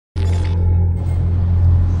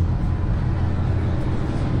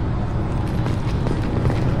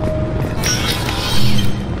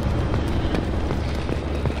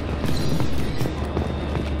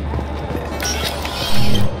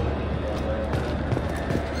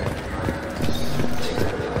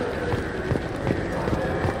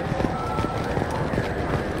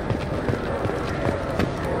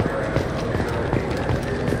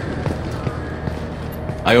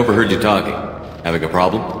I overheard you talking. Having a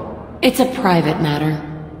problem? It's a private matter.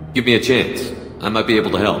 Give me a chance. I might be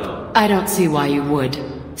able to help. I don't see why you would.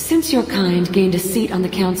 Since your kind gained a seat on the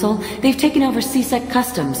council, they've taken over CSEC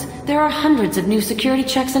customs. There are hundreds of new security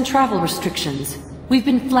checks and travel restrictions. We've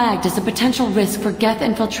been flagged as a potential risk for Geth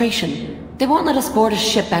infiltration. They won't let us board a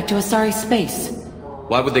ship back to Asari space.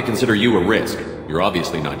 Why would they consider you a risk? You're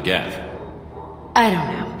obviously not Geth. I don't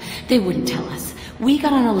know. They wouldn't tell us. We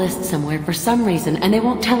got on a list somewhere for some reason, and they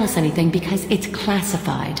won't tell us anything because it's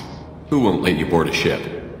classified. Who won't let you board a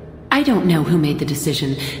ship? I don't know who made the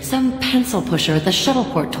decision. Some pencil pusher at the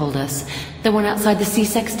shuttleport told us. The one outside the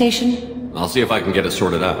CSEC station? I'll see if I can get it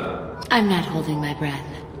sorted out. I'm not holding my breath.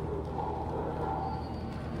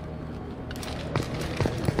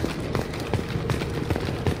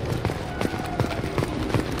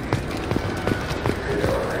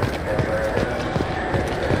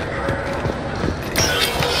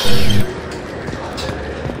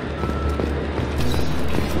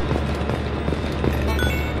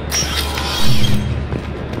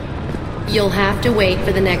 You'll have to wait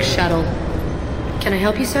for the next shuttle. Can I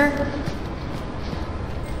help you, sir?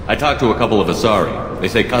 I talked to a couple of Asari. They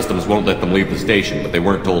say customs won't let them leave the station, but they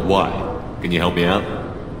weren't told why. Can you help me out?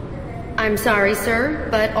 I'm sorry, sir,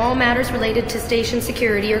 but all matters related to station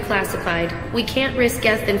security are classified. We can't risk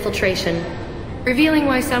Geth infiltration. Revealing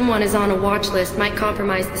why someone is on a watch list might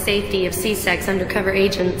compromise the safety of CSEC's undercover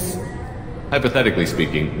agents. Hypothetically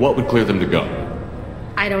speaking, what would clear them to go?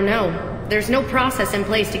 I don't know. There's no process in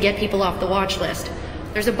place to get people off the watch list.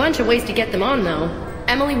 There's a bunch of ways to get them on, though.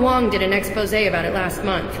 Emily Wong did an expose about it last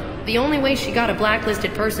month. The only way she got a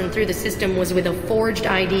blacklisted person through the system was with a forged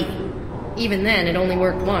ID. Even then, it only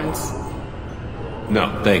worked once.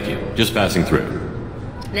 No, thank you. Just passing through.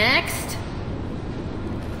 Next.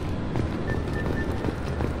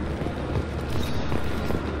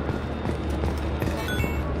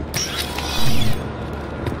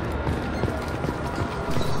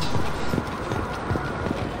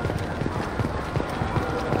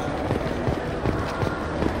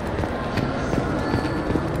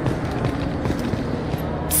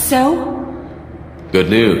 So? Good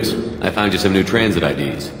news. I found you some new transit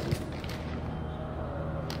IDs.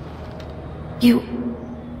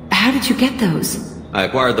 How did you get those? I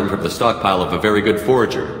acquired them from the stockpile of a very good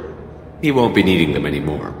forger. He won't be needing them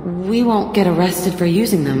anymore. We won't get arrested for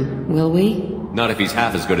using them, will we? Not if he's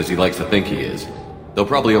half as good as he likes to think he is. They'll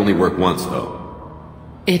probably only work once, though.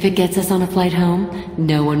 If it gets us on a flight home,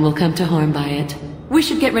 no one will come to harm by it. We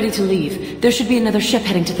should get ready to leave. There should be another ship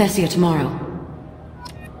heading to Thessia tomorrow.